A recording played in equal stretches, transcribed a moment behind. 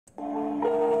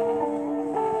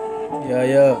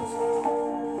Yeah.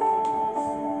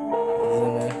 See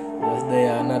me? Just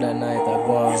there another night I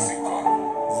go on.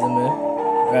 See me?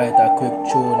 Write a quick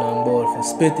tune and ball for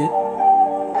spit it.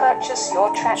 Purchase your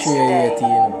tracks TR3.EIGHTY, today.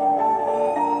 you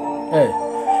know. Hey,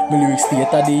 my lyrics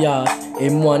state at the yard,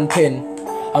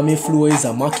 M110. And my flow is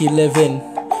a Mach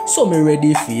 11. So me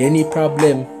ready for any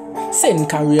problem. Send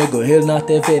career go hell not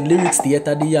heaven. Lyrics state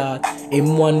at the yard,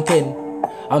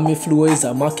 M110. And my flow is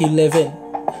a Mach 11.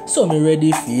 So me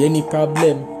ready for any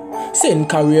problem. Send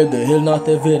career go hell not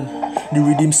heaven. The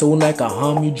rhythm sound like a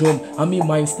army drum, and me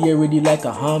mind stay ready like a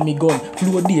army gun.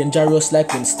 Flow dangerous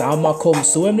like when Starmer come.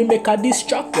 So when me make a diss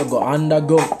track, you go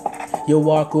underground. You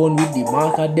walk around with the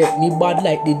marker deck. Me bad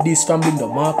like the disc from bring the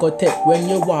marker tech. When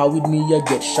you walk with me, you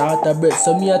get shot a breath.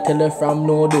 So me I tell you from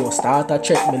now, don't start a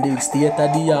check. Me lyrics state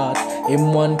of the art,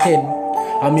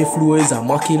 M110. And me flow is a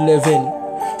Mach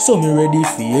 11. So me ready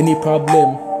for any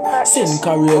problem. Send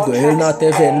career go hell not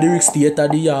heaven. Lyrics state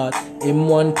of the art,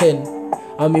 M110.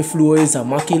 And me flow is a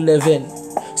Mach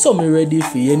 11. So me ready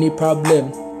for any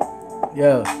problem.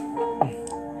 Yeah.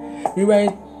 Me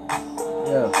right.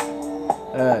 Yeah.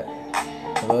 Alright.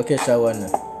 I'm gonna catch that one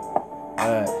now.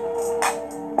 Alright.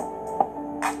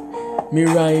 Me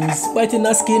rhymes biting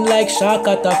the skin like shark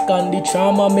attack, and the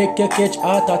trauma make you catch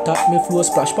heart attack. Me flow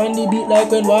splash pan the beat like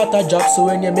when water drop. So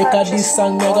when you make a diss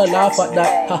song, me go laugh at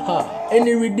that. Haha.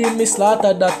 Any rhythm me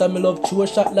slaughter that, and me love throw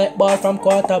shot like ball from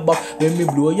quarterback. When me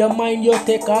blow your mind, you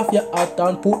take off your hat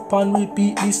and put pan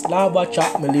repeat this lava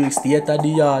chat. My lyrics state of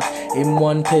the art,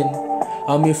 M110.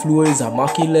 And me flow is a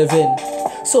Mach 11.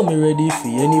 So me ready for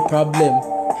any problem.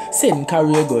 Send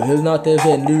career go hell not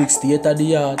heaven. Lyrics state of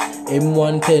the art,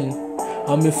 M110.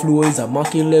 And me flow is a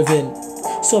Mach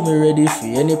 11. So me ready for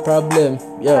any problem.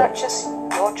 Yeah. Purchase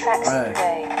your tracks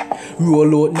today.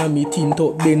 Roll out na me tint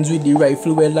up Benz with the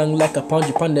rifle well long like a punch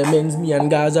upon the men's. Me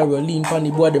and guys are rolling pan the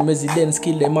boy, the residents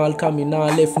kill them all coming now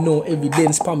left no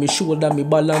evidence pan me shoulder, me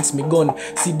balance me gun.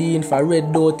 See the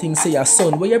infrared door thing say your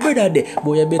son, where your brother there?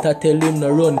 Boy you better tell him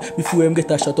no run before him get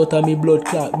a shot out of me blood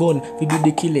clot gun. We do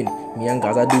the killing, me and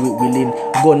guys do it willing.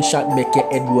 Gunshot make your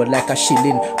head roll like a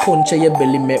shilling. Punch your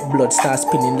belly make blood start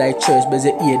spinning like church bells.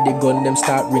 You hear the gun them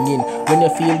start ringing. When you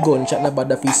feel gunshot na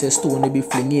bad if say stone you be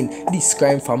flinging. This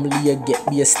crime family you get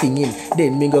be a stinging.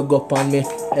 Then me go up on me.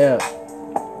 Yeah.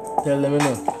 Tell them you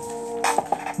know.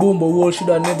 Bombo wall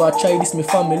shoulda never try this me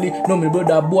family. No me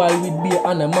brother boy with beer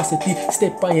animosity.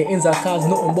 Step on your ends and cause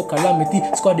nothing but calamity.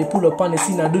 Squad they pull up on the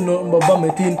scene and do nothing but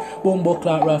vomiting. Bombo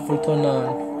clock rifle turn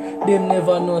on. Them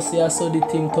never know say I saw the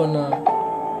thing turn on.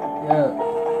 Yeah.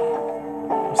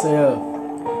 Say yeah.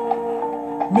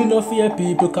 Me no fear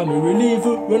people cause me relieve.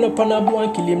 Run up on a boy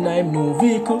and kill him now him no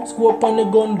vehicle. Scope on the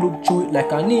gun look through it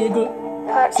like an eagle.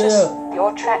 Purchase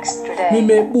your tracks today. Me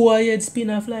make boy head spin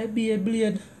off like be a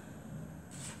blade.